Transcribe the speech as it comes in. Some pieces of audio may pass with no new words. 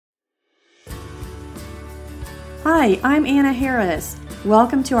Hi, I'm Anna Harris.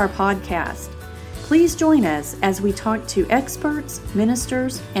 Welcome to our podcast. Please join us as we talk to experts,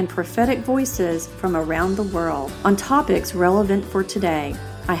 ministers, and prophetic voices from around the world on topics relevant for today.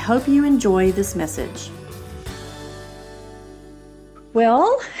 I hope you enjoy this message.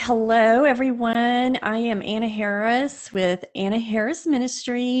 Well, hello everyone. I am Anna Harris with Anna Harris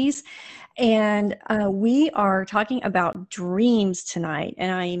Ministries. And we are talking about dreams tonight,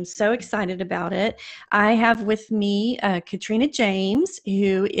 and I am so excited about it. I have with me Katrina James,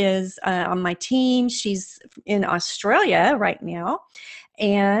 who is on my team. She's in Australia right now.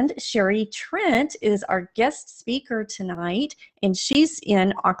 And Sherry Trent is our guest speaker tonight, and she's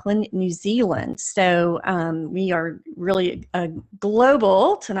in Auckland, New Zealand. So we are really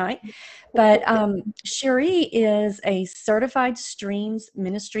global tonight. But Sherry is a certified streams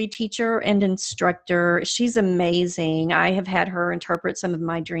ministry teacher and instructor. She's amazing. I have had her interpret some of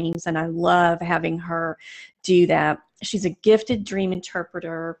my dreams, and I love having her do that. She's a gifted dream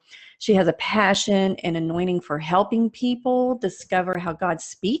interpreter. She has a passion and anointing for helping people discover how God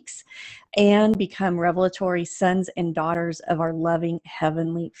speaks and become revelatory sons and daughters of our loving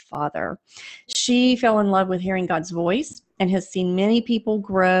Heavenly Father. She fell in love with hearing God's voice and has seen many people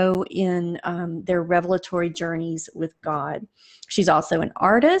grow in their revelatory journeys with God. She's also an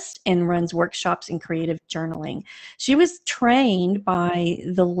artist and runs workshops in creative journaling. She was trained by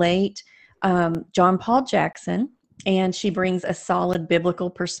the late John Paul Jackson, and she brings a solid biblical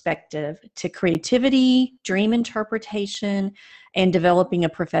perspective to creativity, dream interpretation, and developing a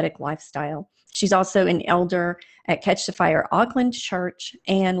prophetic lifestyle. She's also an elder at Catch the Fire Auckland Church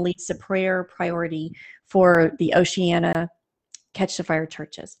and leads the prayer priority for the Oceania Catch the Fire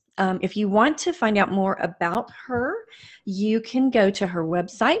churches. If you want to find out more about her, you can go to her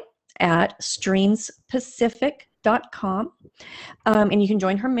website at streamspacific.com. And you can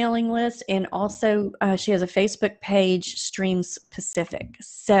join her mailing list. And also, she has a Facebook page, Streams Pacific.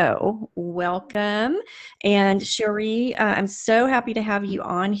 So, welcome. And Sherry, I'm so happy to have you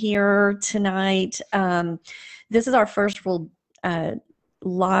on here tonight. This is our first real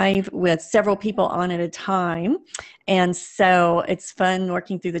live with several people on at a time. And so it's fun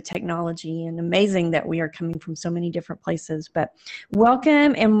working through the technology, and amazing that we are coming from so many different places. But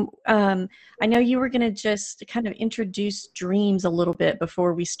welcome. And I know you were going to just kind of introduce dreams a little bit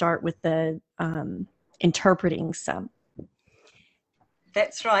before we start with the interpreting some.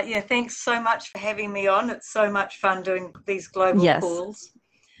 That's right. Yeah, thanks so much for having me on. It's so much fun doing these global calls.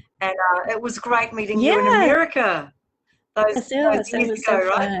 And it was great meeting you in America. Those years ago,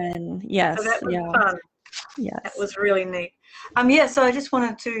 right? Fun. Yes. So that was fun. Yes. That was really neat. So I just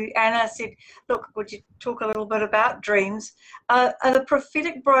wanted to, Anna said, look, would you talk a little bit about dreams? Are the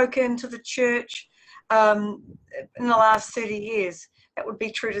prophetic broke into the church in the last 30 years? That would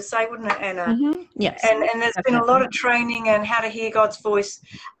be true to say, wouldn't it, Anna? Mm-hmm. Yes. And there's been a lot of training and how to hear God's voice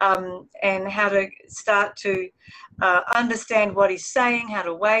and how to start to understand what he's saying, how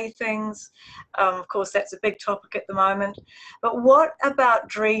to weigh things. Of course, that's a big topic at the moment. But what about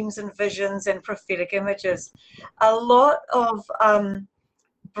dreams and visions and prophetic images? A lot of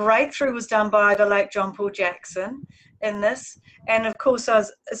breakthrough was done by the late John Paul Jackson in this. And of course,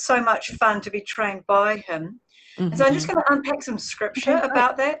 it's so much fun to be trained by him. Mm-hmm. And so I'm just going to unpack some scripture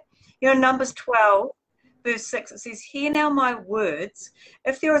about that. Numbers 12, verse 6, it says, "Hear now my words.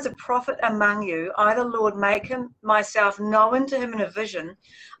 If there is a prophet among you, I, the Lord, make him myself known to him in a vision.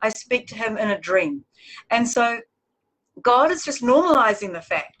 I speak to him in a dream." And so God is just normalizing the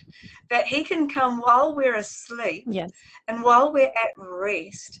fact that he can come while we're asleep, yes, and while we're at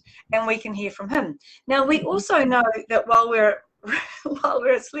rest, and we can hear from him. Now, we also know that while we're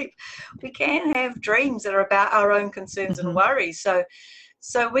asleep, we can have dreams that are about our own concerns and worries.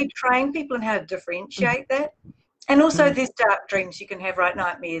 So we train people in how to differentiate that. And also there's dark dreams you can have, right?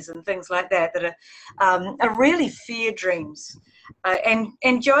 Nightmares and things like that are really fear dreams.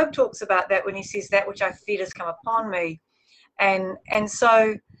 And Job talks about that when he says, "That which I feared has come upon me." And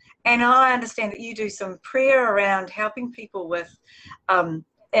I understand that you do some prayer around helping people with in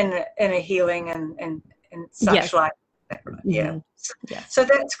a healing and such, yes, like that. Yeah. Mm-hmm. Yes. So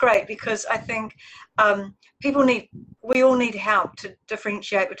that's great, because I think we all need help to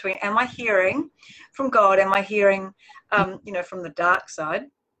differentiate between, am I hearing from God? Am I hearing, from the dark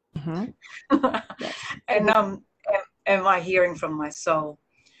side? Mm-hmm. Yes. And am I hearing from my soul?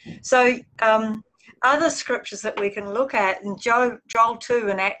 So other scriptures that we can look at in Joel 2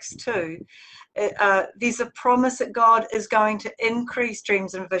 and Acts 2, there's a promise that God is going to increase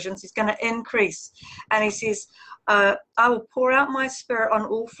dreams and visions. He's going to increase. And he says, I will pour out my spirit on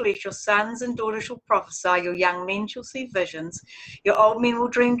all flesh. Your sons and daughters shall prophesy. Your young men shall see visions. Your old men will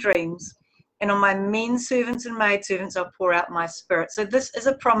dream dreams. and on my men servants and maid servants I'll pour out my spirit. So this is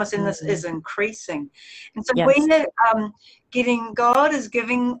a promise, and this is increasing. And so Yes. God is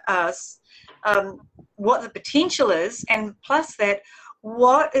giving us what the potential is, and plus that,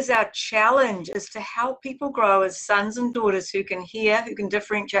 what is our challenge is to help people grow as sons and daughters who can hear, who can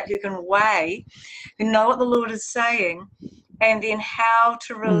differentiate, who can weigh, who know what the Lord is saying, and then how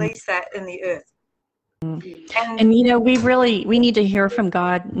to release that in the earth. And you know, we need to hear from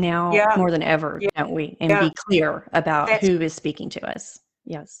God now more than ever, don't we? And be clear about who is speaking to us.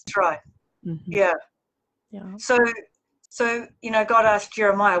 Yes. That's right. Yeah. So God asked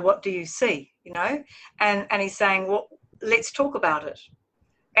Jeremiah, what do you see? And he's saying, well, let's talk about it.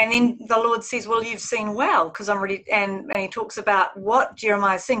 And then the Lord says, well, you've seen well, because I'm ready. And he talks about what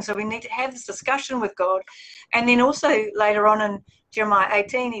Jeremiah is seeing. So we need to have this discussion with God. And then also later on in Jeremiah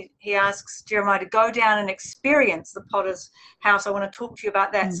 18, he asks Jeremiah to go down and experience the potter's house. I want to talk to you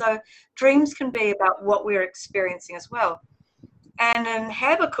about that. So dreams can be about what we're experiencing as well. And in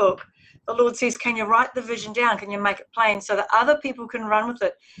Habakkuk, the Lord says, can you write the vision down? Can you make it plain so that other people can run with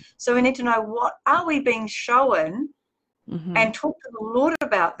it? So we need to know, what are we being shown? And talk to the Lord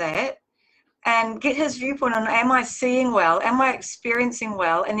about that and get his viewpoint on, am I seeing well? Am I experiencing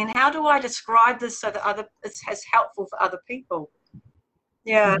well? And then how do I describe this so that it's helpful for other people?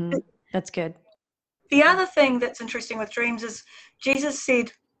 Yeah. That's good. The other thing that's interesting with dreams is Jesus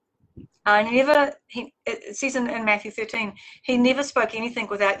said, it says in Matthew 13, he never spoke anything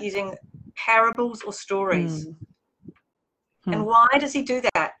without using parables or stories. And why does he do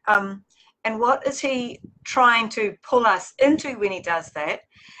that? And what is he trying to pull us into when he does that?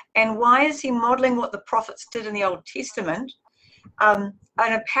 And why is he modeling what the prophets did in the Old Testament? And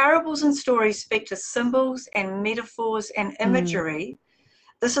parables and stories speak to symbols and metaphors and imagery.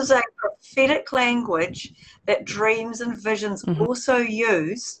 This is a prophetic language that dreams and visions also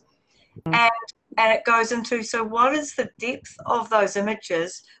use. And it goes into, so what is the depth of those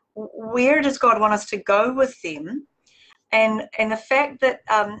images? Where does God want us to go with them? And the fact that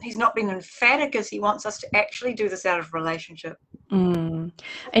he's not been emphatic is he wants us to actually do this out of relationship. And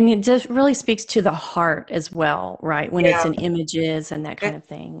it just really speaks to the heart as well, right? When it's in images and that kind of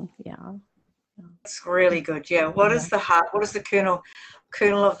thing. Yeah. It's really good. Yeah. What is the heart? What is the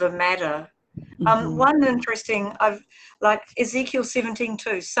kernel of the matter? One interesting, like Ezekiel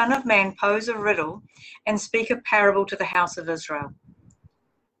 17:2, Son of man, pose a riddle and speak a parable to the house of Israel.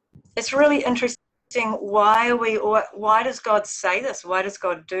 It's really interesting. Why does God say this? Why does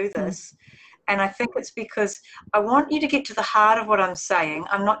God do this? And I think it's because I want you to get to the heart of what I'm saying.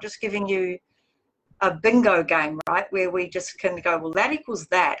 I'm not just giving you a bingo game, right, where we just can go, well, that equals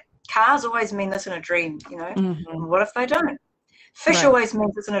that. Cars always mean this in a dream, What if they don't? Fish always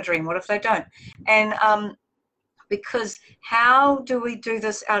means this in a dream. What if they don't? And because how do we do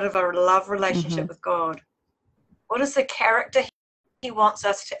this out of a love relationship with God? What is the character he wants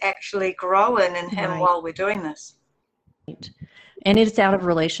us to actually grow in him while we're doing this? And it's out of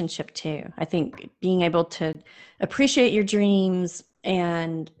relationship too. I think being able to appreciate your dreams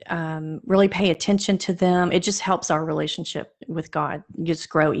and really pay attention to them, it just helps our relationship with God just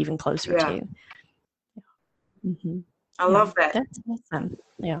grow even closer too. I love that. That's awesome.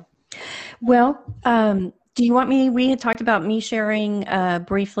 Yeah. Well, do you want me, we had talked about me sharing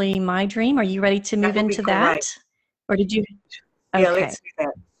briefly my dream. Are you ready to move into that? Or did you? Okay. Yeah, let's do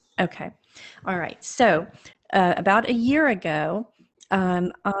that. Okay. All right. So about a year ago,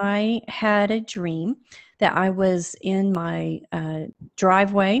 I had a dream that I was in my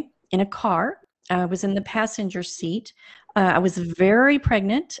driveway in a car. I was in the passenger seat. I was very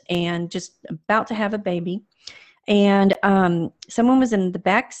pregnant and just about to have a baby. And someone was in the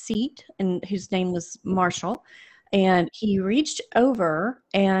back seat, and whose name was Marshall. And he reached over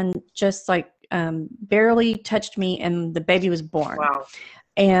and just like barely touched me, and the baby was born. Wow.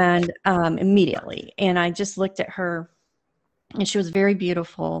 And immediately. And I just looked at her, and she was very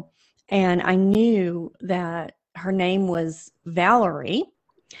beautiful. And I knew that her name was Valerie,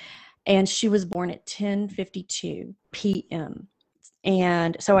 and she was born at 10:52 p.m.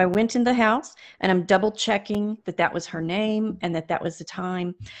 And so I went in the house, and I'm double checking that that was her name and that that was the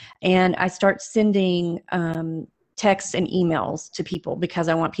time. And I start sending texts and emails to people because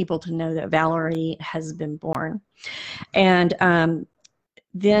I want people to know that Valerie has been born. And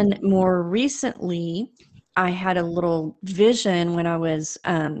then more recently, I had a little vision when I was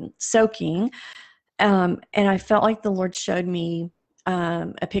soaking, and I felt like the Lord showed me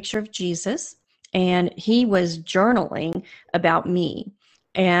a picture of Jesus, and he was journaling about me.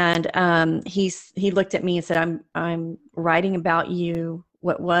 And he looked at me and said, I'm writing about you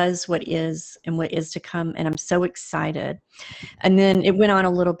what was, what is, and what is to come. And I'm so excited. And then it went on a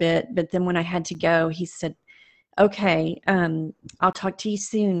little bit, but then when I had to go, he said, okay, I'll talk to you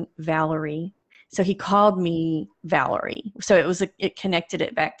soon, Valerie. So he called me Valerie. So it connected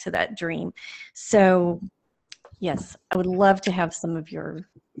it back to that dream. So yes, I would love to have some of your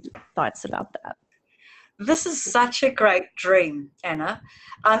thoughts about that. This is such a great dream, Anna.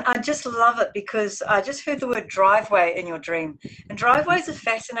 And I just love it because I just heard the word driveway in your dream. And driveways are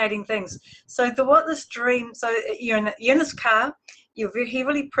fascinating things. So what this dream, so you're in this car, you're very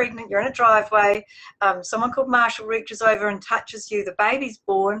heavily pregnant, you're in a driveway, someone called Marshall reaches over and touches you, the baby's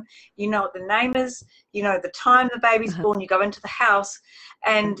born, you know what the name is, you know the time the baby's born, you go into the house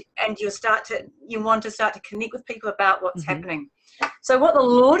and you want to start to connect with people about what's happening. So what the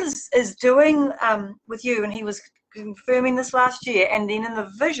Lord is doing with you, and he was confirming this last year, and then in the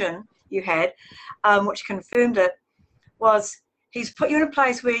vision you had, which confirmed it, was he's put you in a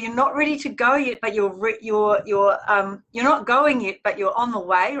place where you're not ready to go yet, but you're not going yet, but you're on the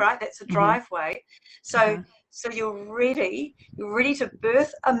way, right? That's a driveway. So you're ready to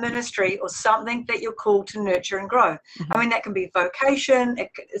birth a ministry or something that you're called to nurture and grow. I mean, that can be vocation,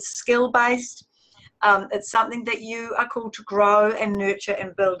 it's skill-based. It's something that you are called to grow and nurture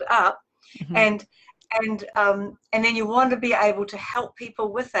and build up, and then you want to be able to help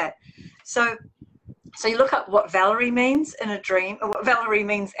people with that. So you look up what Valerie means in a dream, or what Valerie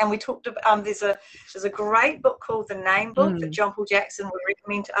means, and we talked about. There's a great book called The Name Book that John Paul Jackson would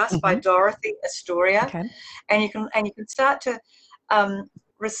recommend to us by Dorothy Astoria, and you can start to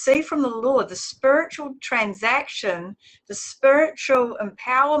receive from the Lord the spiritual transaction, the spiritual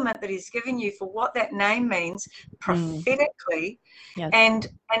empowerment that he's given you for what that name means prophetically, and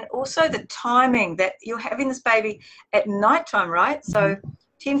also the timing that you're having this baby at nighttime, right? So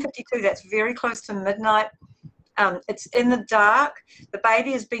 10:52, that's very close to midnight. It's in the dark. The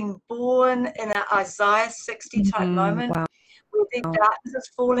baby is being born in an Isaiah 60 type moment. Wow. Where the darkness is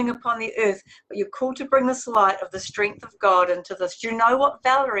falling upon the earth, but you're called to bring this light of the strength of God into this. Do you know what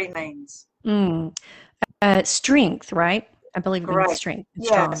Valerie means? Strength, right? I believe it means strength.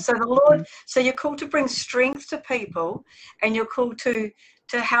 Yeah. So the Lord, so you're called to bring strength to people, and you're called to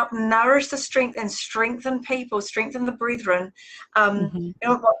help nourish the strength and strengthen people, strengthen the brethren. You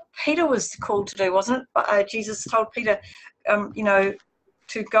know what Peter was called to do, wasn't it? Jesus told Peter,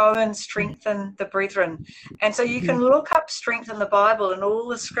 to go and strengthen the brethren. And so you can look up strength in the Bible and all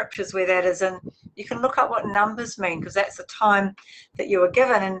the scriptures where that is, and you can look up what numbers mean, because that's the time that you were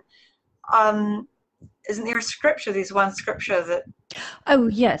given. And isn't there a scripture? There's one scripture that... Oh,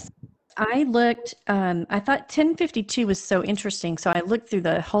 yes. I looked, I thought 10:52 was so interesting. So I looked through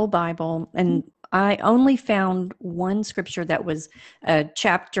the whole Bible, and I only found one scripture that was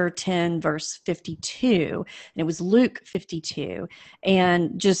chapter 10, verse 52, and it was Luke 52.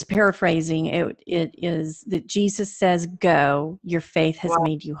 And just paraphrasing, it is that Jesus says, "Go, your faith has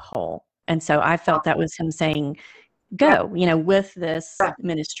made you whole." And so I felt that was him saying, "Go," with this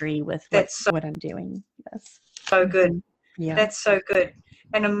ministry, with what I'm doing. Yes. So good. Yeah. That's so good.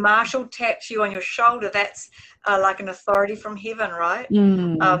 And a marshal taps you on your shoulder. That's like an authority from heaven, right?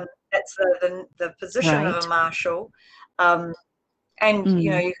 That's the position of a marshal. And,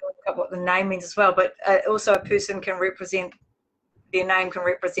 you can look up what the name means as well. But also a person can represent, their name can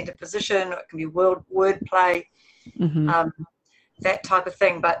represent a position. It can be wordplay, that type of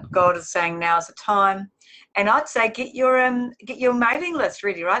thing. But God is saying now's the time. And I'd say get your mailing list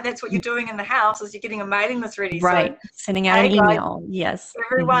ready, right? That's what you're doing in the house, is you're getting a mailing list ready. Right. So, sending out an email. Yes.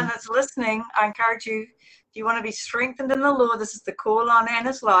 Everyone that's listening, I encourage you, if you want to be strengthened in the Lord, this is the call on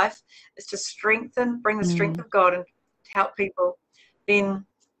Anna's life, is to bring the strength of God and help people, then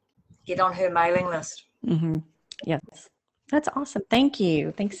get on her mailing list. Yes. That's awesome. Thank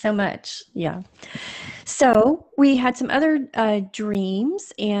you. Thanks so much. Yeah. So we had some other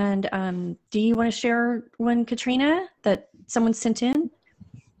dreams, and do you want to share one, Katrina, that someone sent in?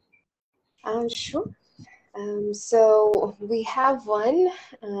 Sure. So we have one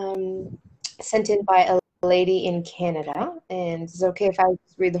sent in by a lady in Canada, and is it okay if I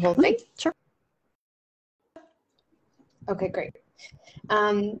just read the whole thing? Sure. Okay, great.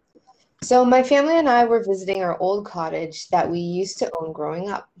 So my family and I were visiting our old cottage that we used to own growing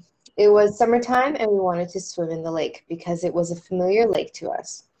up. It was summertime, and we wanted to swim in the lake because it was a familiar lake to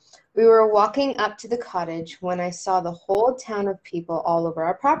us. We were walking up to the cottage when I saw the whole town of people all over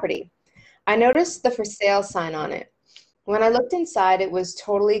our property. I noticed the for sale sign on it. When I looked inside, it was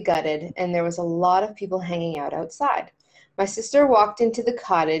totally gutted, and there was a lot of people hanging out outside. My sister walked into the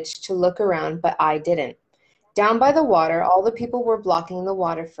cottage to look around, but I didn't. Down by the water, all the people were blocking the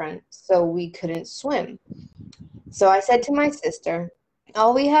waterfront, so we couldn't swim. So I said to my sister,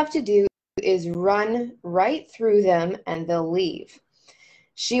 All we have to do is run right through them and they'll leave.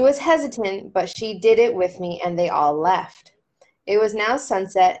 She was hesitant, but she did it with me and they all left. It was now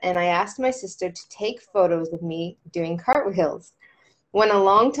sunset, and I asked my sister to take photos of me doing cartwheels when a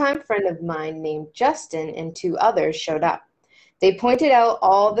longtime friend of mine named Justin and 2 others showed up. They pointed out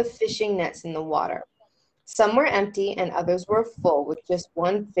all the fishing nets in the water. Some were empty and others were full with just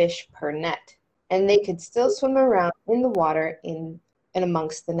 1 fish per net, and they could still swim around in the water in and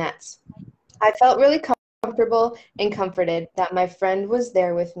amongst the nets. I felt really comfortable and comforted that my friend was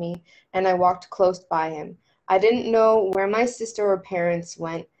there with me, and I walked close by him. I didn't know where my sister or parents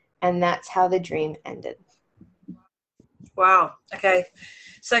went, and that's how the dream ended. Wow. Okay.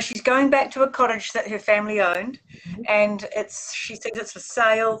 So she's going back to a cottage that her family owned, and she says it's for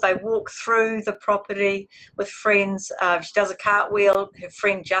sale. They walk through the property with friends. She does a cartwheel. Her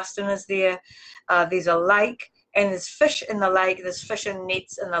friend Justin is there. There's a lake, and there's fish in the lake. There's fish and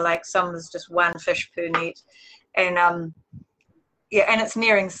nets in the lake. Some there's just 1 fish per net, and and it's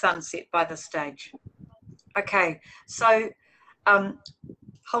nearing sunset by this stage. Okay. So,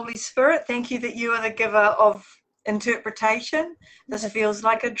 Holy Spirit, thank you that you are the giver of interpretation. This feels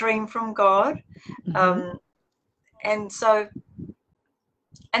like a dream from God. And that's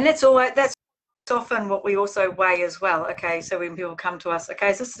often what we also weigh as well. Okay, so when people come to us, okay,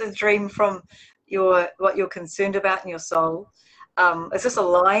 is this a dream from what you're concerned about in your soul? Is this a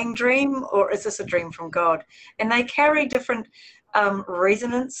lying dream, or is this a dream from God? And they carry different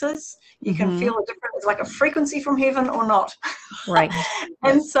resonances. You can feel a different, it's like a frequency from heaven or not. Right.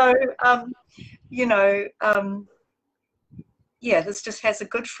 And so this just has a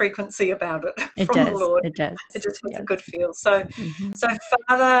good frequency about it from the Lord. It does. It just has a good feel. So, so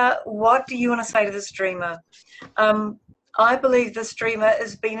Father, what do you want to say to this dreamer? I believe this dreamer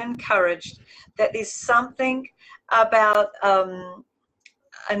has been encouraged that there's something about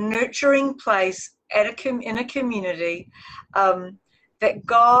a nurturing place in a community that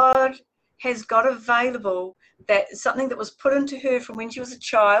God has got available, that something that was put into her from when she was a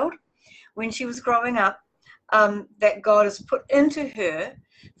child, when she was growing up, that God has put into her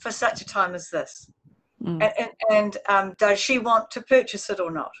for such a time as this. And does she want to purchase it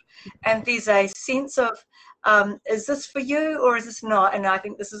or not? And there's a sense of, is this for you or is this not? And I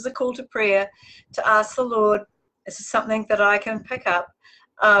think this is a call to prayer to ask the Lord, is this something that I can pick up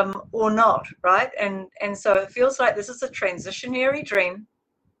or not, right? And so it feels like this is a transitionary dream.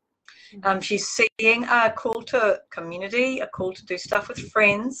 She's seeing a call to community, a call to do stuff with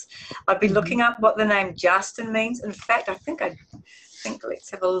friends. I'd be looking up what the name Justin means. In fact, I think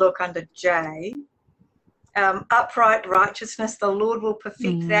let's have a look under J. Upright righteousness, the Lord will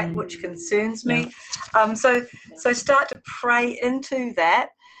perfect that which concerns me. So start to pray into that.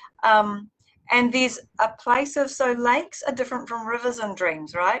 And there's a place of, so lakes are different from rivers and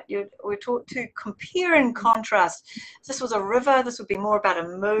dreams, right? We're taught to compare and contrast. If this was a river, this would be more about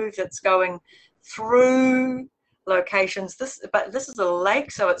a move that's going through locations. But this is a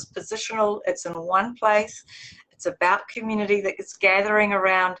lake, so it's positional. It's in one place. It's about community that is gathering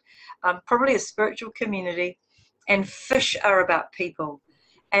around, probably a spiritual community. And fish are about people.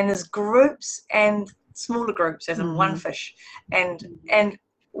 And there's groups and smaller groups, as in one fish. And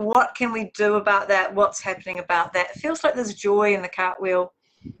what can we do about that? What's happening about that? It feels like there's joy in the cartwheel.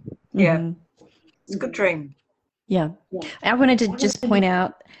 Yeah. It's a good dream. Yeah. I wanted to just point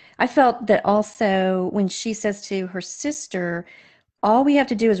out, I felt that also when she says to her sister, all we have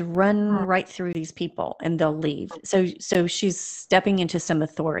to do is run right through these people and they'll leave. So she's stepping into some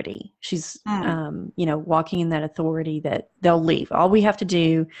authority. She's, walking in that authority that they'll leave. All we have to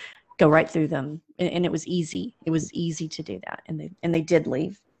do, go right through them. And it was easy. It was easy to do that. And they did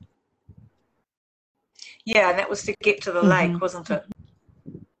leave. Yeah, and that was to get to the lake, wasn't it?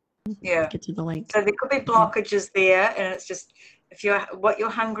 Yeah. Get to the lake. So there could be blockages there, and it's just, what you're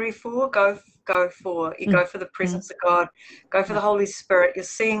hungry for, go for. You go for the presence of God, go for the Holy Spirit. You're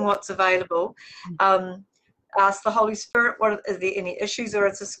seeing what's available. Ask the Holy Spirit, is there any issues, or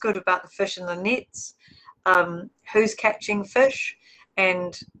is this good about the fish in the nets? Who's catching fish,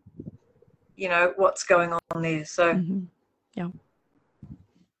 and what's going on there. So yeah,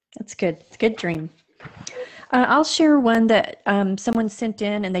 that's good. It's a good dream. I'll share one that someone sent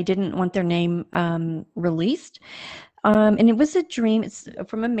in and they didn't want their name released. And it was a dream. It's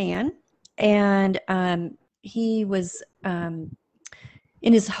from a man, and he was in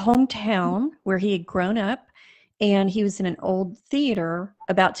his hometown where he had grown up, and he was in an old theater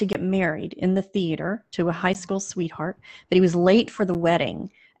about to get married in the theater to a high school sweetheart, but he was late for the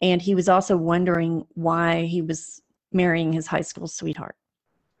wedding, and he was also wondering why he was marrying his high school sweetheart.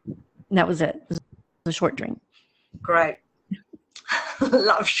 And that was it. It was a short dream. Great.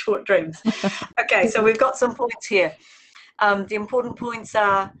 Love short dreams. Okay, so we've got some points here. The important points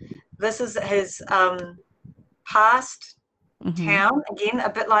are, this is his past town, again, a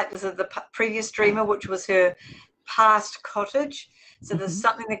bit like the previous dreamer, which was her past cottage. So there's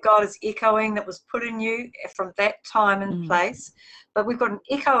something that God is echoing that was put in you from that time and place. But we've got an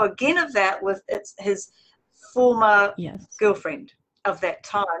echo again of that with his former girlfriend of that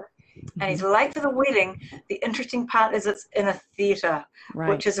time. And he's late for the wedding. The interesting part is it's in a theatre,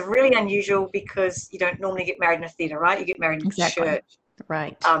 which is really unusual because you don't normally get married in a theatre, right? You get married in a church,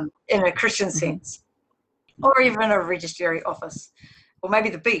 right? In a Christian sense, or even in a registry office, or maybe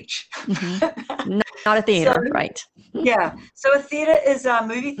the beach. Not a theatre, right? Yeah. So a theatre is a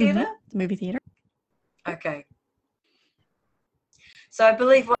movie theatre. Movie theatre. Okay. So I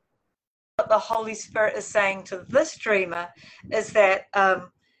believe what the Holy Spirit is saying to this dreamer is that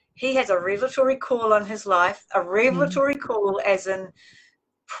he has a revelatory call on his life, a revelatory call as in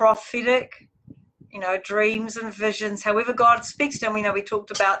prophetic, dreams and visions. However God speaks to him, we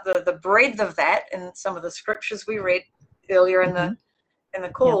talked about the breadth of that in some of the scriptures we read earlier in the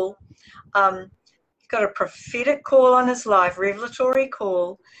call. He's got a prophetic call on his life, revelatory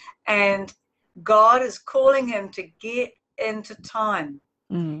call, and God is calling him to get into time.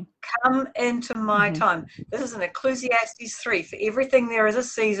 Come into my time. This is in Ecclesiastes 3. For everything there is a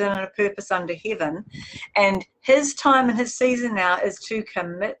season and a purpose under heaven. And his time and his season now is to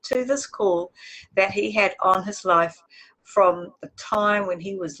commit to this call that he had on his life from the time when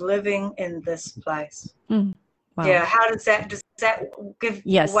he was living in this place. Wow. Yeah, does that give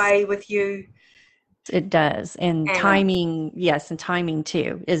way with you? It does. And Anna. Timing, and timing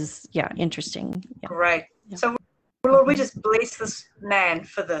too is, interesting. Yeah. Great. Yeah. So Lord, we just bless this man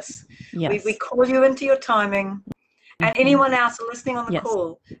for this. Yes. We call you into your timing. And anyone else listening on the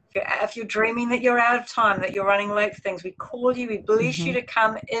call, if you're dreaming that you're out of time, that you're running late for things, we call you, we bless you to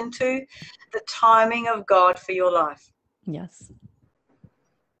come into the timing of God for your life. Yes.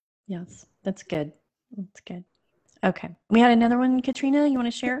 Yes, that's good. That's good. Okay. We had another one, Katrina, you want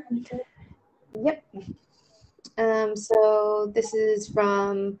to share? Yep. So this is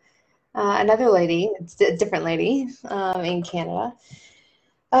from another lady, it's a different lady in Canada.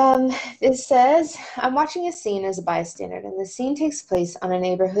 It says, I'm watching a scene as a bystander, and the scene takes place on a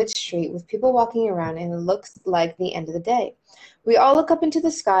neighborhood street with people walking around, and it looks like the end of the day. We all look up into the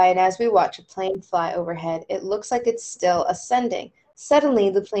sky, and as we watch a plane fly overhead, it looks like it's still ascending. Suddenly,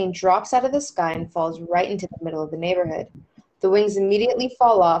 the plane drops out of the sky and falls right into the middle of the neighborhood. The wings immediately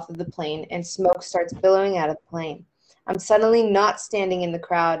fall off of the plane, and smoke starts billowing out of the plane. I'm suddenly not standing in the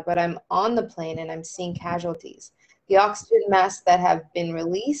crowd, but I'm on the plane and I'm seeing casualties. The oxygen masks that have been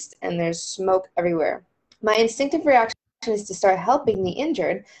released, and there's smoke everywhere. My instinctive reaction is to start helping the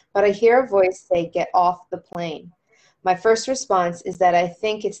injured, but I hear a voice say, "Get off the plane." My first response is that I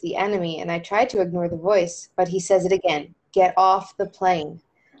think it's the enemy, and I try to ignore the voice, but he says it again, "Get off the plane."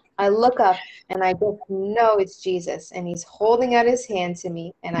 I look up, and I just know it's Jesus, and he's holding out his hand to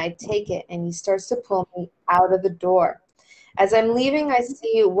me, and I take it, and he starts to pull me out of the door. As I'm leaving, I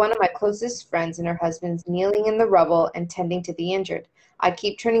see one of my closest friends and her husband kneeling in the rubble and tending to the injured. I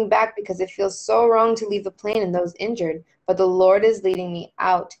keep turning back because it feels so wrong to leave the plane and those injured, but the Lord is leading me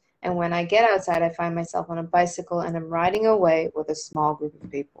out, and when I get outside, I find myself on a bicycle, and I'm riding away with a small group of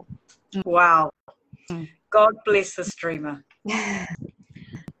people. Wow. God bless this dreamer.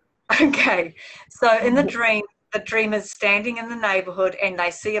 Okay, so in the dream is standing in the neighborhood, and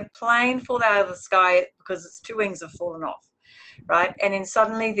they see a plane fall out of the sky because its two wings have fallen off, right? And then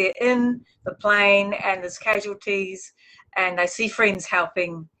suddenly they're in the plane, and there's casualties, and they see friends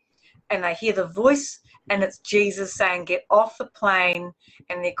helping, and they hear the voice, and it's Jesus saying, "Get off the plane,"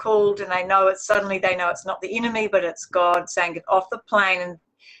 and they're called, and they know it's not the enemy, but it's God saying, "Get off the plane,"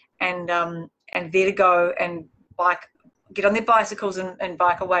 and there to go and get on their bicycles and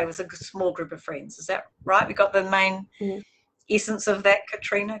bike away with a small group of friends. Is that right? We got the main essence of that,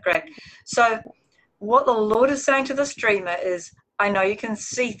 Katrina? Great. So what the Lord is saying to this dreamer is, I know you can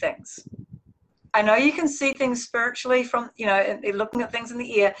see things. I know you can see things spiritually from, looking at things in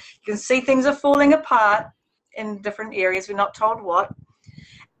the air. You can see things are falling apart in different areas. We're not told what.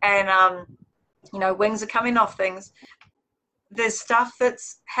 And, wings are coming off things. There's stuff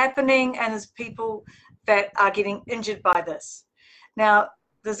that's happening, and there's people that are getting injured by this. Now,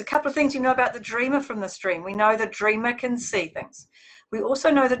 there's a couple of things you know about the dreamer from this dream. We know the dreamer can see things. We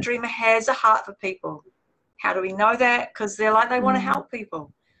also know the dreamer has a heart for people. How do we know that? Because they want to help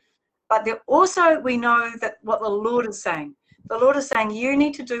people. But we know that what the Lord is saying. The Lord is saying, you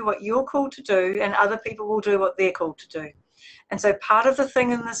need to do what you're called to do, and other people will do what they're called to do. And so part of the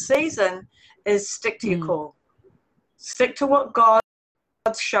thing in this season is stick to your call. stick to what God's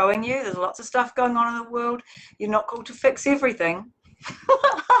showing you. There's lots of stuff going on in the world. You're not called to fix everything.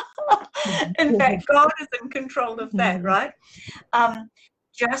 In fact, God is in control of that, right?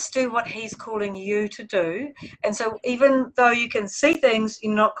 Just do what he's calling you to do. And so even though you can see things,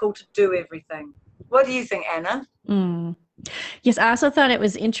 you're not called to do everything. What do you think, Anna? Yes, I also thought it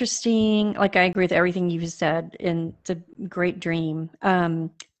was interesting. Like, I agree with everything you said, and it's a great dream.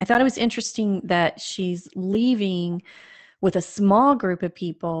 I thought it was interesting that she's leaving with a small group of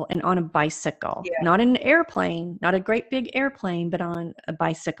people and on a bicycle, not in an airplane, not a great big airplane, but on a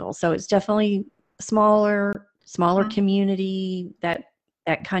bicycle. So it's definitely smaller community, that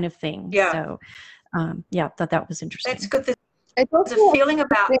kind of thing. Yeah. So, I thought that was interesting. That's good. It's There's a feeling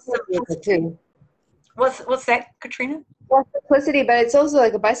about simplicity. What's that, Katrina? Well, simplicity, but it's also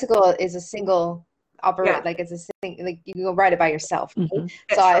like a bicycle is a single operate, like it's a thing, like you can go ride it by yourself. Right?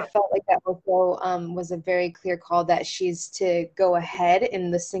 So I felt like that also was a very clear call that she's to go ahead in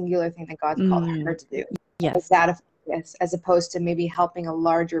the singular thing that God's called her to do. Yes. That as opposed to maybe helping a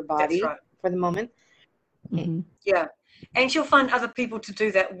larger body for the moment. Yeah. And she'll find other people to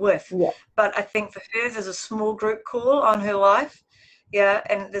do that with. Yeah. But I think for her, there's a small group call on her life. Yeah.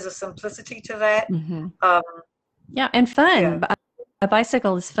 And there's a simplicity to that. And fun. Yeah. A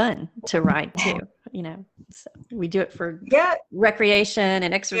bicycle is fun to ride too. You know, so we do it for recreation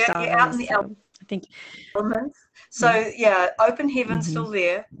and exercise. Yeah, out in the I think. So open heaven still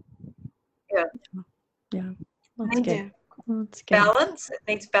there. Yeah. Yeah. That's good. That's good. Balance. It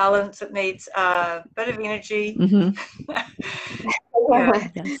needs balance. It needs a bit of energy.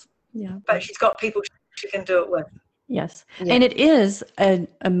 Yes. Yeah. But she's got people she can do it with. Yes. Yeah. And it is a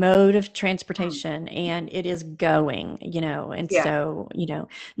mode of transportation, and it is going, you know, and so, you know,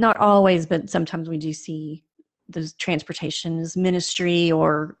 not always, but sometimes we do see those transportations, ministry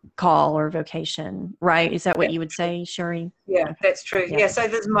or call or vocation, right? Is that what you would say, Sherry? Yeah, that's true. Yeah, so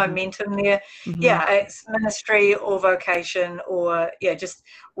there's momentum there. Yeah, it's ministry or vocation or, just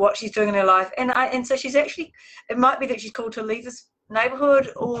what she's doing in her life. And so she's actually, it might be that she's called to leave this neighborhood,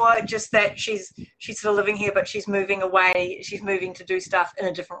 or just that she's still living here, but she's moving away. She's moving to do stuff in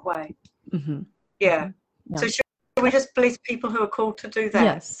a different way. Yeah. So should we just bless people who are called to do that?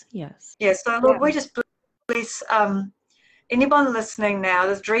 Yes. Yeah. So Lord, we just bless anyone listening now,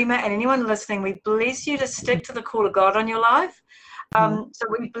 this dreamer, and anyone listening. We bless you to stick to the call of God on your life. So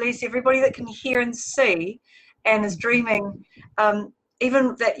we bless everybody that can hear and see, and is dreaming.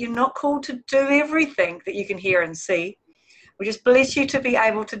 Even that you're not called to do everything that you can hear and see. We just bless you to be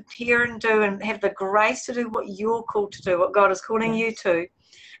able to hear and do and have the grace to do what you're called to do, what God is calling you to,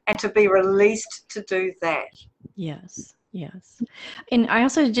 and to be released to do that. Yes. And I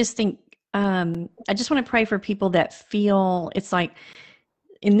also just think, I just want to pray for people that feel it's like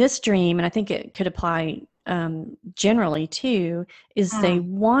in this dream, and I think it could apply generally too, is they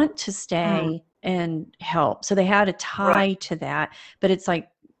want to stay and help. So they had a tie to that, but it's like,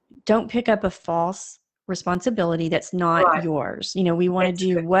 don't pick up a false responsibility that's not yours. You know, we want to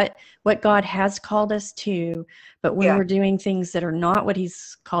do what God has called us to, but when we're doing things that are not what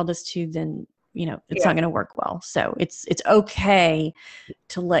he's called us to, then, you know, it's not going to work well. So it's okay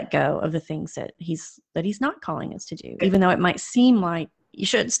to let go of the things that he's not calling us to do, even though it might seem like you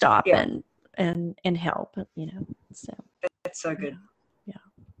should stop and help, you know. So that's so good. Yeah.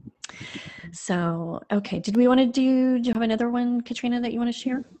 So, okay. Do you have another one, Katrina, that you want to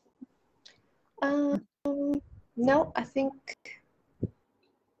share? No, I think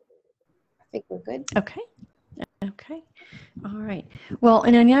we're good. Okay. All right. Well,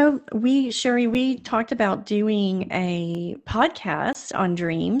 and I know Sherry, we talked about doing a podcast on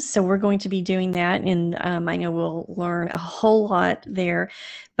dreams. So we're going to be doing that. And I know we'll learn a whole lot there.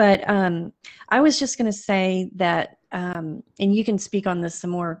 But I was just going to say that, and you can speak on this some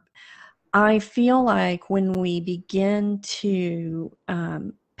more. I feel like when we begin to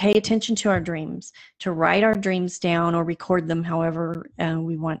pay attention to our dreams, to write our dreams down or record them however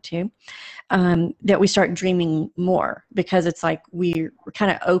we want to, that we start dreaming more, because it's like we're kind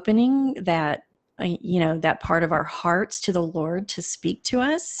of opening that, that part of our hearts to the Lord to speak to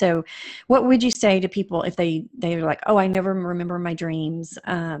us. So what would you say to people if they're like, oh, I never remember my dreams?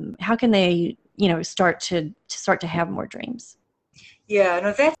 How can they, start to have more dreams? Yeah,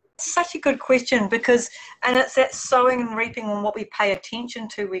 no, that's such a good question, and it's that sowing and reaping on what we pay attention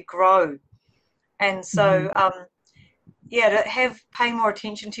to, we grow. And so, to pay more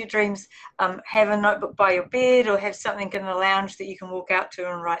attention to your dreams, have a notebook by your bed or have something in the lounge that you can walk out to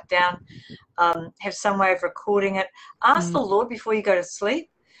and write down, have some way of recording it. Ask the Lord before you go to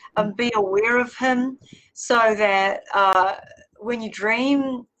sleep, be aware of him, so that when you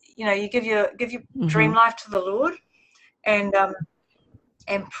dream, you give your dream life to the Lord. and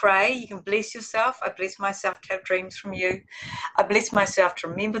pray. You can bless yourself. I bless myself to have dreams from you. I bless myself to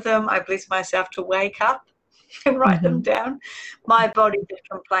remember them. I bless myself to wake up and write them down. My body did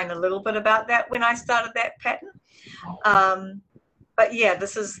complain a little bit about that when I started that pattern. But yeah,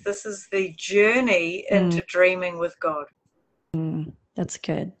 this is the journey into dreaming with God. That's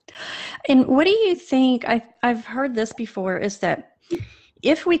good. And what do you think? I've heard this before, is that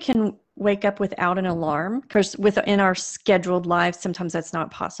if we can wake up without an alarm, because within our scheduled lives, sometimes that's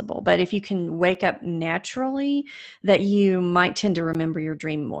not possible. But if you can wake up naturally, that you might tend to remember your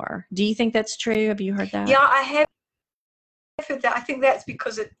dream more. Do you think that's true? Have you heard that? Yeah, I have heard that. I think that's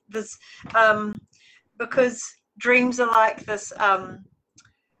because because dreams are like this,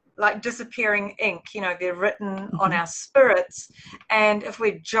 like disappearing ink. They're written on our spirits, and if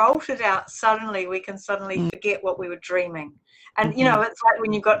we're jolted out suddenly, we can suddenly forget what we were dreaming. And it's like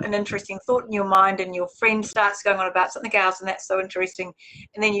when you've got an interesting thought in your mind and your friend starts going on about something else, and that's so interesting,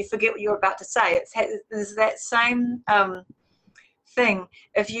 and then you forget what you're about to say. There's that same thing.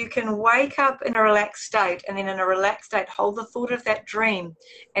 If you can wake up in a relaxed state, and then in a relaxed state hold the thought of that dream,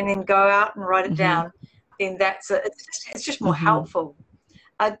 and then go out and write it down, then it's just more helpful.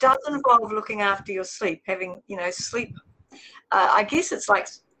 It doesn't involve looking after your sleep, having sleep. I guess it's like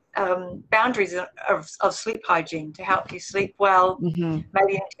boundaries of sleep hygiene to help you sleep well. Maybe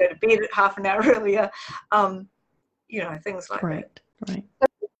you need to go to bed at half an hour earlier. Things like that. Right.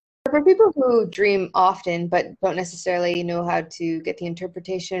 For people who dream often but don't necessarily know how to get the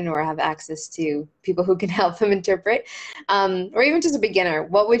interpretation or have access to people who can help them interpret, or even just a beginner,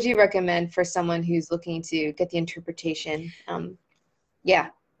 what would you recommend for someone who's looking to get the interpretation?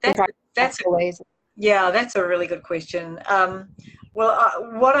 That's a really good question.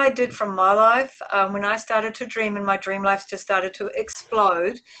 What I did from my life, when I started to dream and my dream life just started to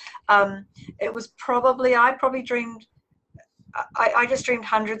explode, it was I just dreamed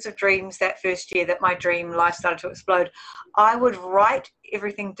hundreds of dreams that first year that my dream life started to explode. I would write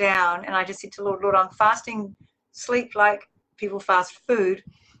everything down, and I just said to Lord, I'm fasting sleep like people fast food,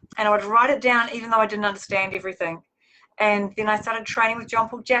 and I would write it down even though I didn't understand everything. And then I started training with John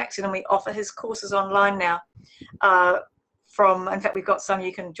Paul Jackson, and we offer his courses online now. In fact, we've got some.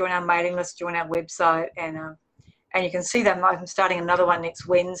 You can join our mailing list, join our website, and you can see them. I'm starting another one next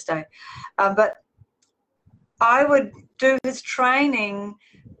Wednesday. But I would do his training,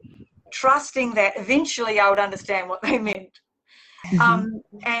 trusting that eventually I would understand what they meant.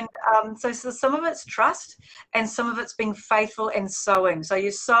 So some of it's trust, and some of it's being faithful and sowing. So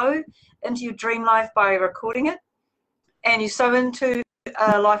you sow into your dream life by recording it, and you sow into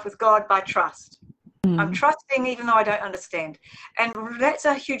life with God by trust. I'm trusting even though I don't understand. And that's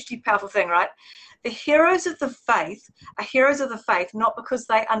a hugely powerful thing, right? The heroes of the faith are heroes of the faith not because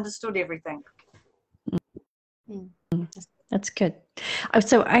they understood everything. That's good.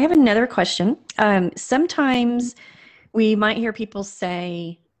 So I have another question. Sometimes we might hear people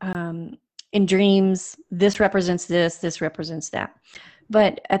say in dreams, this represents this represents that.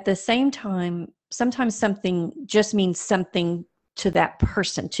 But at the same time, sometimes something just means something to that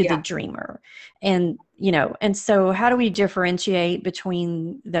person, to the dreamer. And, and so how do we differentiate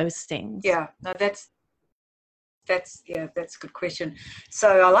between those things? Yeah, no, that's a good question.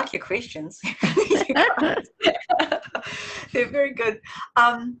 So I like your questions. They're very good.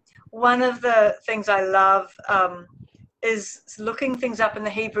 One of the things I love is looking things up in the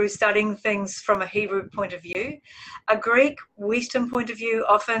Hebrew, studying things from a Hebrew point of view. A Greek Western point of view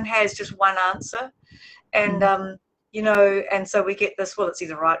often has just one answer. And, and so we get this, well, it's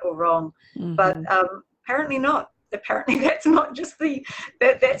either right or wrong. But apparently not. Apparently that's not just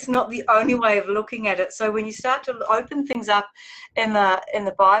that's not the only way of looking at it. So when you start to open things up in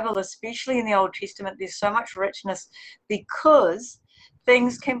the Bible, especially in the Old Testament, there's so much richness because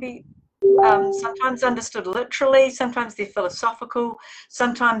things can be sometimes understood literally, sometimes they're philosophical,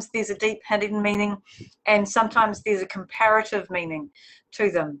 sometimes there's a deep hidden meaning, and sometimes there's a comparative meaning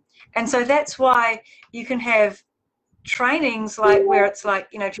to them. And so that's why you can have trainings like where it's like,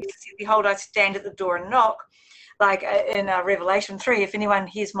 Jesus said, behold, I stand at the door and knock. Like in Revelation 3, if anyone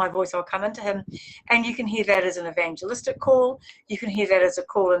hears my voice, I'll come into him. And you can hear that as an evangelistic call. You can hear that as a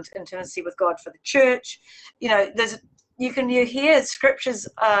call into intimacy with God for the church. You hear scriptures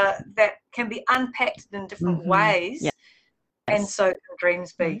that can be unpacked in different ways. Yes. And so can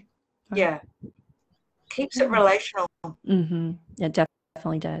dreams be. Yeah. Keeps it relational. Yeah,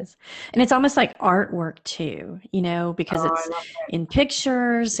 definitely does. And it's almost like artwork too, because it's in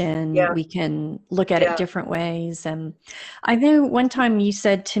pictures and we can look at it different ways. And I know one time you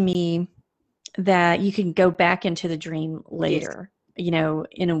said to me that you can go back into the dream later.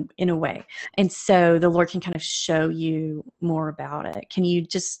 in a way. And so the Lord can kind of show you more about it. Can you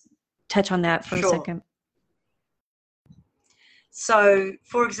just touch on that for a second? So,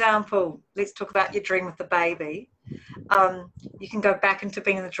 for example, let's talk about your dream with the baby. You can go back into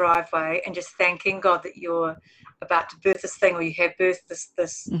being in the driveway and just thanking God that you're about to birth this thing, or you have birthed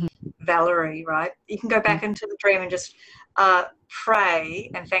this Valerie, right? You can go back into the dream and just pray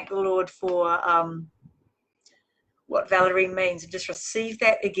and thank the Lord for what Valerie means, and just receive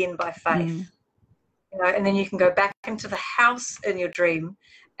that again by faith. And then you can go back into the house in your dream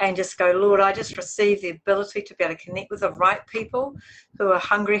and just go, Lord, I just receive the ability to be able to connect with the right people who are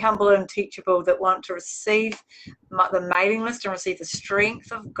hungry, humble, and teachable, that want to receive the mailing list and receive the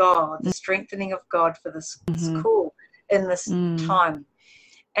strength of God, the strengthening of God for this call in this time.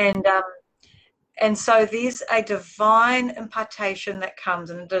 And so there's a divine impartation that comes,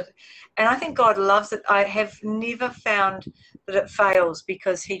 and I think God loves it. I have never found that it fails,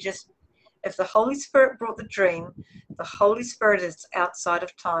 because if the Holy Spirit brought the dream, the Holy Spirit is outside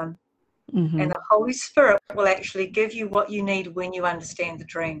of time. And the Holy Spirit will actually give you what you need when you understand the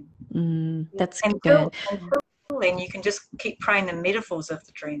dream. That's good. Until then, you can just keep praying the metaphors of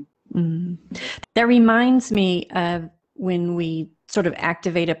the dream. That reminds me of when we sort of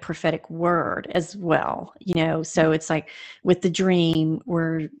activate a prophetic word as well, so it's like with the dream,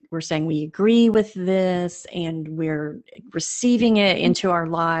 we're saying we agree with this and we're receiving it into our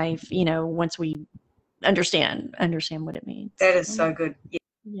life, once we understand what it means. That is so good.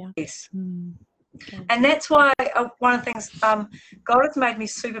 Yeah. Yes. Okay. And that's why one of the things, God has made me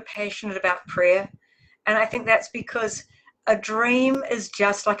super passionate about prayer. And I think that's because a dream is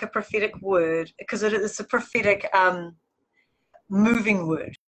just like a prophetic word, because it is a prophetic moving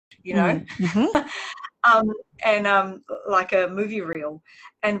word, like a movie reel.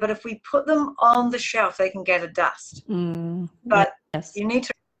 But if we put them on the shelf, they can gather dust. But you need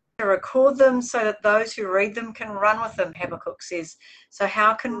to record them so that those who read them can run with them, Habakkuk says. So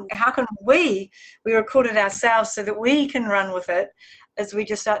how can we record it ourselves so that we can run with it, as we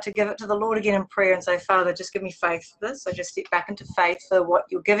just start to give it to the Lord again in prayer and say, Father, just give me faith for this. I just step back into faith for what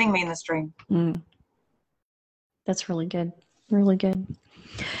you're giving me in this dream. That's really good. Really good.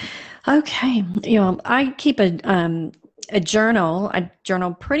 Okay. I keep a journal. I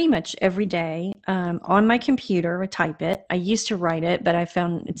journal pretty much every day on my computer. I type it. I used to write it, but I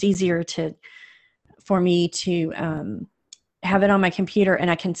found it's easier for me to have it on my computer,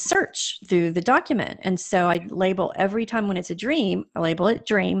 and I can search through the document. And so I label every time when it's a dream, I label it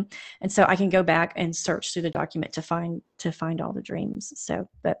dream. And so I can go back and search through the document to find all the dreams. So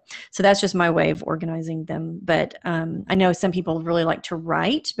that's just my way of organizing them. But I know some people really like to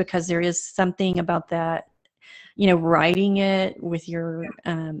write, because there is something about that, writing it with your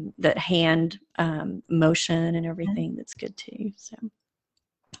that hand motion and everything, that's good too. So,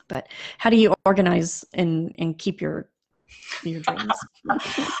 but how do you organize and keep your dreams?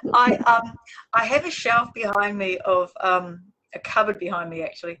 I have a shelf behind me of a cupboard behind me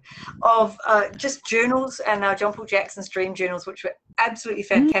actually of just journals, and John Paul Jackson's dream journals, which were absolutely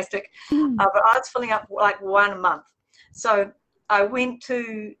fantastic. But I was filling up like one a month, so I went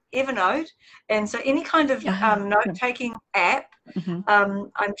to Evernote, and so any kind of note-taking app.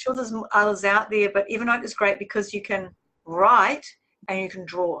 I'm sure there's others out there, but Evernote is great because you can write and you can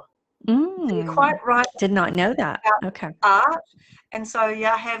draw. So you're quite right. Did not know that. Okay. Art, and so I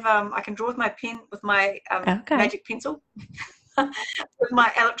have I can draw with my pen, with my magic pencil, with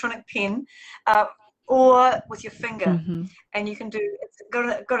my electronic pen, or with your finger, and you can do. It's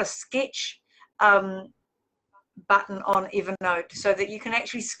got a sketch button on Evernote, so that you can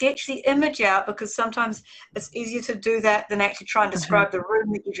actually sketch the image out, because sometimes it's easier to do that than actually try and describe the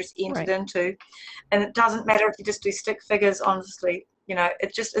room that you just entered into. And it doesn't matter if you just do stick figures, honestly.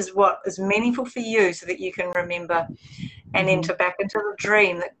 It just is what is meaningful for you, so that you can remember and enter back into the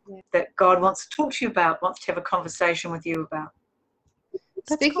dream that God wants to talk to you about, wants to have a conversation with you about.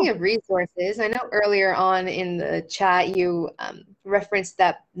 Speaking of resources, I know earlier on in the chat you referenced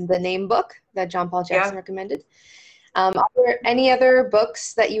the name book that John Paul Jackson recommended. Are there any other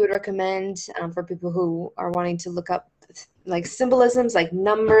books that you would recommend for people who are wanting to look up like symbolisms, like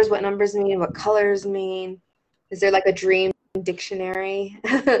numbers, what numbers mean, what colors mean? Is there like a dream dictionary?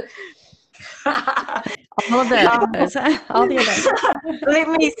 All of those. All the others. Let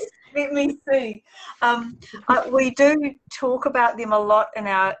me see. We do talk about them a lot in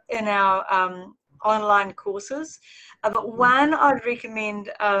our online courses, but one I'd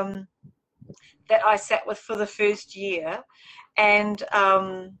recommend that I sat with for the first year, and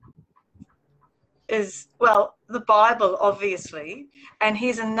is, well, the Bible, obviously. And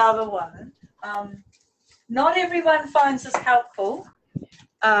here's another one. not everyone finds this helpful.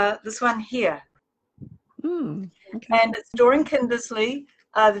 This one here. Okay. And it's Doreen Kindersley,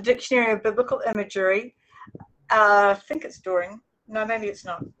 the Dictionary of Biblical Imagery. I think it's Doreen. No, maybe it's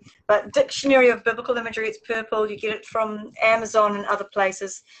not. But Dictionary of Biblical Imagery, it's purple. You get it from Amazon and other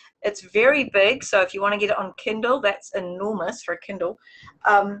places. It's very big, so if you want to get it on Kindle, that's enormous for a Kindle.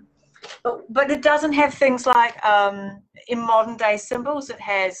 But it doesn't have things like in modern day symbols. It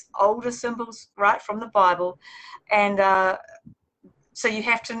has older symbols right from the Bible. And so you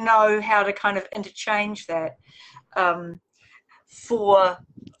have to know how to kind of interchange that for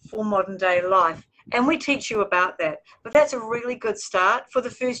modern day life. And we teach you about that. But that's a really good start. For the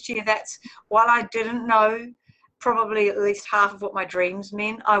first year, that's, while I didn't know probably at least half of what my dreams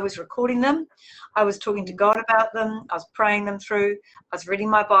meant, I was recording them. I was talking to God about them. I was praying them through. I was reading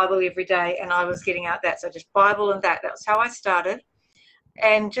my Bible every day, and I was getting out that. So just Bible and that. That was how I started.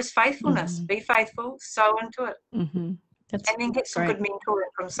 And just faithfulness. Be faithful. Sow into it. And then get some good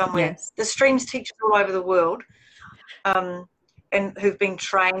mentoring from somewhere. Yes. The streams teachers all over the world, and who've been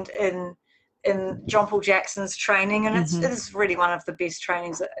trained in John Paul Jackson's training, and it is really one of the best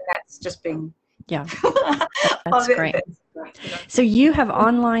trainings, and that's just been that's great. So you have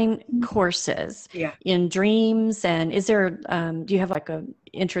online courses in dreams, and is there do you have like a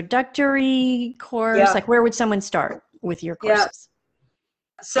introductory course? Like where would someone start with your courses?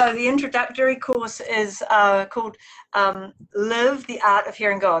 So the introductory course is called Live the Art of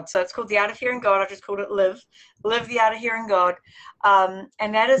Hearing God. So it's called The Art of Hearing God. I just called it Live the Art of Hearing God.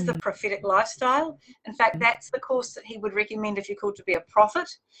 And that is the prophetic lifestyle. In fact, that's the course that he would recommend if you're called to be a prophet.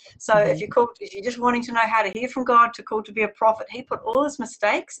 So if you're just wanting to know how to hear from God, to call to be a prophet, he put all his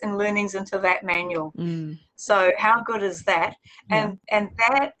mistakes and learnings into that manual. So how good is that? And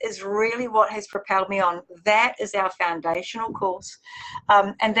that is really what has propelled me on. That is our foundational course.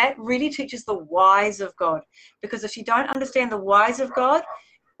 And that really teaches the whys of God. Because if you don't understand the whys of God,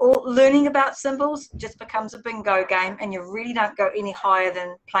 or learning about symbols just becomes a bingo game, and you really don't go any higher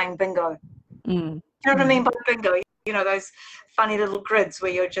than playing bingo. You know what I mean by bingo? You know, those funny little grids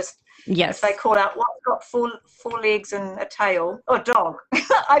where you're just, if they call out what's got four legs and a tail, or dog.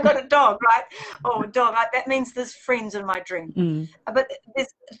 I got a dog, right? Oh, a dog. That means there's friends in my dream. But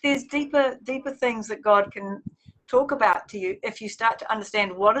there's deeper things that God can talk about to you if you start to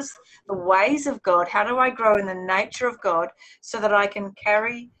understand what is the ways of God. How do I grow in the nature of God so that I can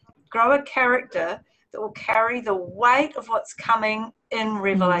grow a character that will carry the weight of what's coming in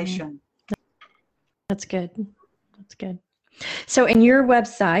Revelation. That's good. So, and your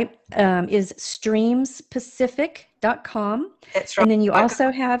website is streamspacific.com. That's right. And then you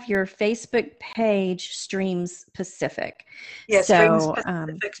also have your Facebook page, Streams Pacific. Yeah, so,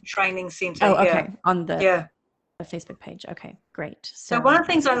 Streams Pacific Training Center. Oh, okay. On the Facebook page. Okay, great. So one of the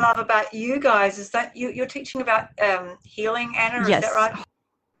things I love about you guys is that you're teaching about healing, Anna, is that right?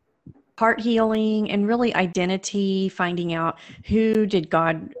 Heart healing and really identity, finding out who did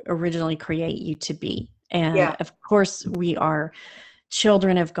God originally create you to be. And of course we are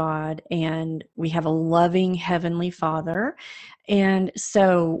children of God, and we have a loving Heavenly Father. And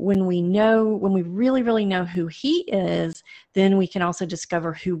so when we really, really know who He is, then we can also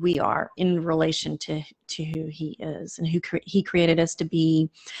discover who we are in relation to who He is and who He created us to be.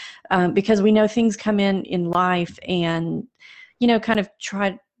 Because we know things come in life and,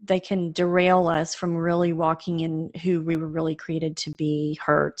 they can derail us from really walking in who we were really created to be,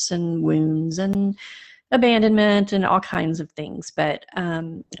 hurts and wounds and abandonment and all kinds of things. But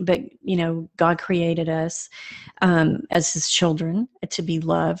God created us as His children to be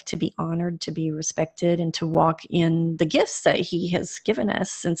loved, to be honored, to be respected, and to walk in the gifts that He has given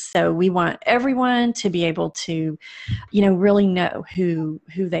us. And so we want everyone to be able to, really know who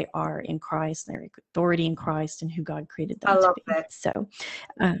they are in Christ, their authority in Christ, and who God created them to be. That. So,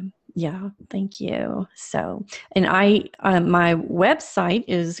 thank you. So, and my website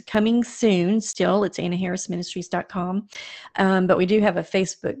is coming soon still. It's AnnaHarrisMinistries.com. But we do have a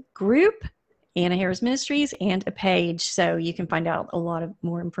Facebook group, Anna Harris Ministries, and a page, so you can find out a lot of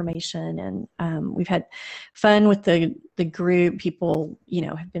more information. And we've had fun with the group. People,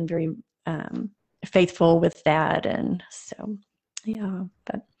 have been very faithful with that. And so,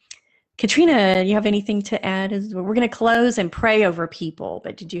 but Katrina, you have anything to add? We're going to close and pray over people,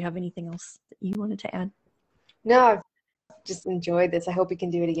 but did you have anything else that you wanted to add? No, I've just enjoyed this. I hope we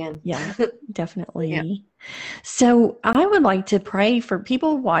can do it again. Yeah, definitely. So I would like to pray for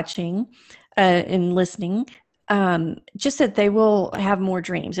people watching and listening, just that they will have more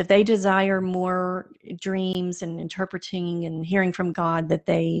dreams. If they desire more dreams and interpreting and hearing from God, that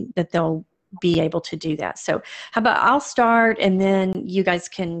they'll be able to do that. So how about I'll start, and then you guys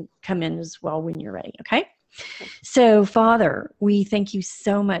can come in as well when you're ready. Okay. So, Father, we thank you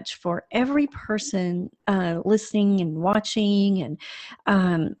so much for every person listening and watching.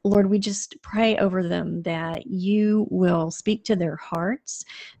 And Lord, we just pray over them that you will speak to their hearts,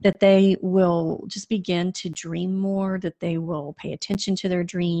 that they will just begin to dream more, that they will pay attention to their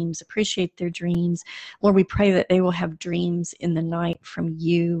dreams, appreciate their dreams. Lord, we pray that they will have dreams in the night from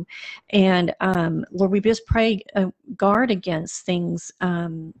you. And Lord, we just pray guard against things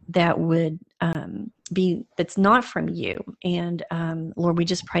that would be that's not from you. And Lord, we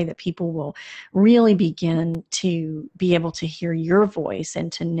just pray that people will really begin to be able to hear your voice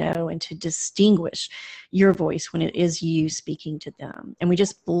and to know and to distinguish your voice when it is you speaking to them. And we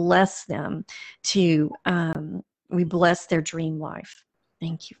just bless them to we bless their dream life.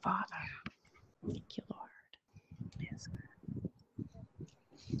 Thank you, Father. Thank you, Lord. Yes.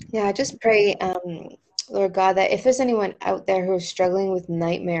 Yeah, I just pray, Lord God, that if there's anyone out there who is struggling with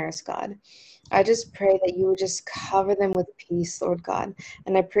nightmares, God, I just pray that you would just cover them with peace, Lord God.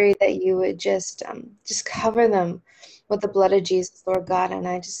 And I pray that you would just cover them with the blood of Jesus, Lord God. And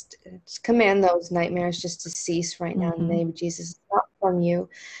I just command those nightmares just to cease right now in the name of Jesus. It's not from you.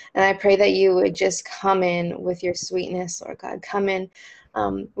 And I pray that you would just come in with your sweetness, Lord God. Come in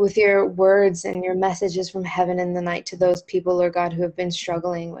with your words and your messages from heaven in the night to those people, Lord God, who have been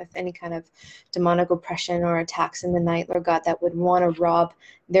struggling with any kind of demonic oppression or attacks in the night, Lord God, that would want to rob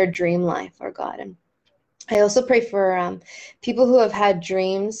their dream life, Lord God. And I also pray for people who have had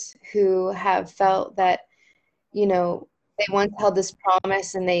dreams, who have felt that, you know, they once held this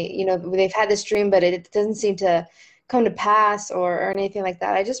promise and they, you know, they've had this dream, but it doesn't seem to come to pass or anything like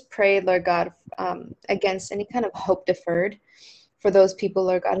that. I just prayed, Lord God, against any kind of hope deferred for those people,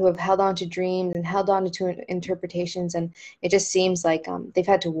 Lord God, who have held on to dreams and held on to interpretations, and it just seems like they've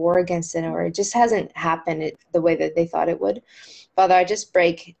had to war against it, or it just hasn't happened the way that they thought it would. Father, I just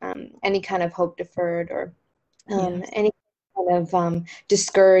break any kind of hope deferred or any kind of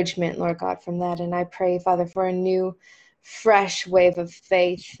discouragement, Lord God, from that. And I pray, Father, for a new, fresh wave of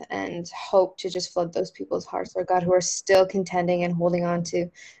faith and hope to just flood those people's hearts, Lord God, who are still contending and holding on to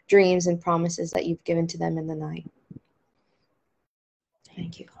dreams and promises that you've given to them in the night.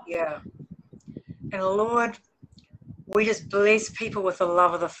 Thank you. Yeah. And Lord, we just bless people with the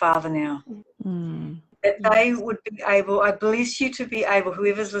love of the Father now. That they would be able, I bless you to be able,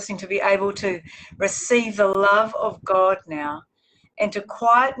 whoever's listening, to be able to receive the love of God now and to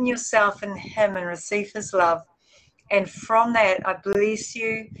quieten yourself in Him and receive His love. And from that, I bless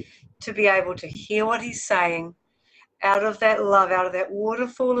you to be able to hear what He's saying out of that love, out of that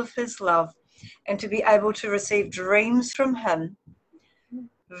waterfall of His love, and to be able to receive dreams from Him,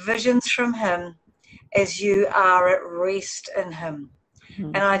 visions from Him, as you are at rest in Him.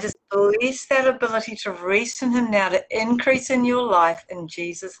 And I just bless that ability to rest in Him now, to increase in your life in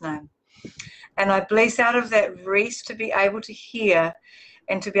Jesus' name. And I bless out of that rest to be able to hear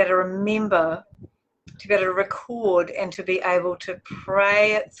and to be able to remember, to be able to record and to be able to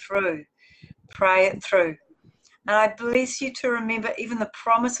pray it through. And I bless you to remember even the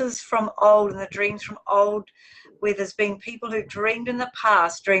promises from old and the dreams from old, where there's been people who dreamed in the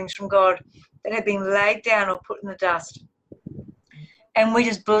past, dreams from God that have been laid down or put in the dust. And we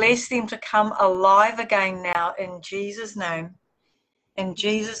just bless them to come alive again now in Jesus' name. In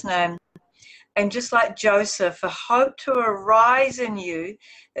Jesus' name. And just like Joseph, for hope to arise in you,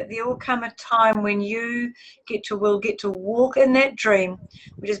 that there will come a time when you will get to walk in that dream.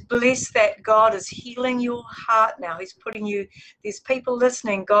 We just bless that God is healing your heart now. He's putting you, there's people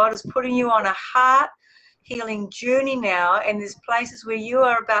listening, God is putting you on a heart healing journey now, and there's places where you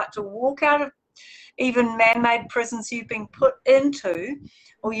are about to walk out of even man-made prisons you've been put into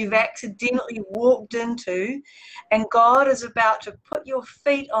or you've accidentally walked into, and God is about to put your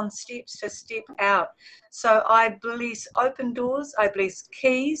feet on steps to step out. So I bless open doors, I bless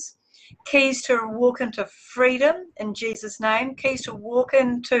keys to walk into freedom in Jesus' name, keys to walk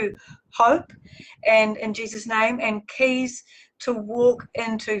into hope and in Jesus' name, and keys to walk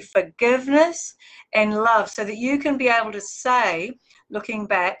into forgiveness and love, so that you can be able to say, looking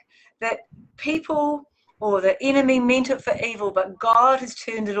back, that people or the enemy meant it for evil, but God has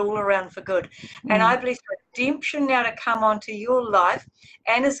turned it all around for good. And I bless redemption now to come onto your life.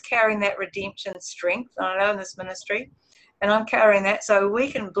 Anna's carrying that redemption strength, I know, in this ministry, and I'm carrying that, so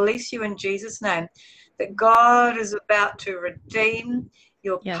we can bless you in Jesus' name, that God is about to redeem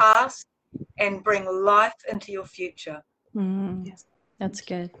your past and bring life into your future. Yes. That's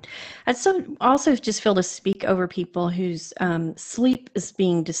good. I also just feel to speak over people whose sleep is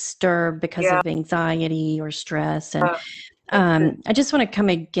being disturbed because of anxiety or stress. And I just want to come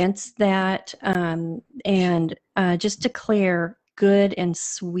against that and just declare good and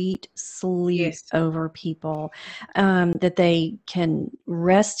sweet sleep over people, that they can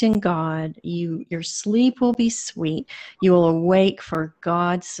rest in God. Your sleep will be sweet. You will awake, for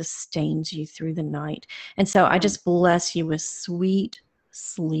God sustains you through the night. And so I just bless you with sweet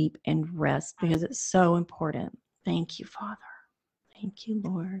sleep and rest, because it's so important. Thank you, Father. Thank you,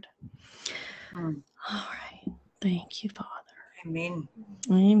 Lord. All right. Thank you, Father. Amen.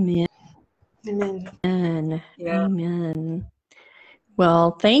 Amen. Amen. Yeah. Amen.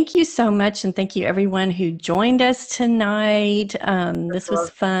 Well, thank you so much, and thank you everyone who joined us tonight. This was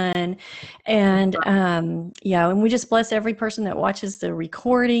fun, and and we just bless every person that watches the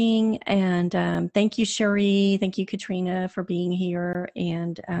recording. And thank you, Cherie. Thank you, Katrina, for being here.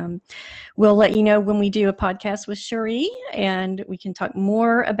 And we'll let you know when we do a podcast with Cherie, and we can talk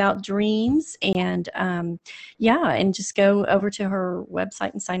more about dreams. And and just go over to her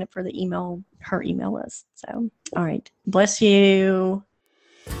website and sign up for her email list. So, all right, bless you.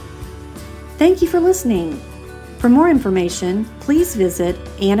 Thank you for listening. For more information, please visit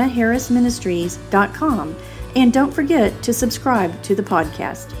AnnaHarrisMinistries.com, and don't forget to subscribe to the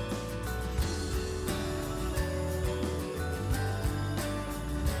podcast.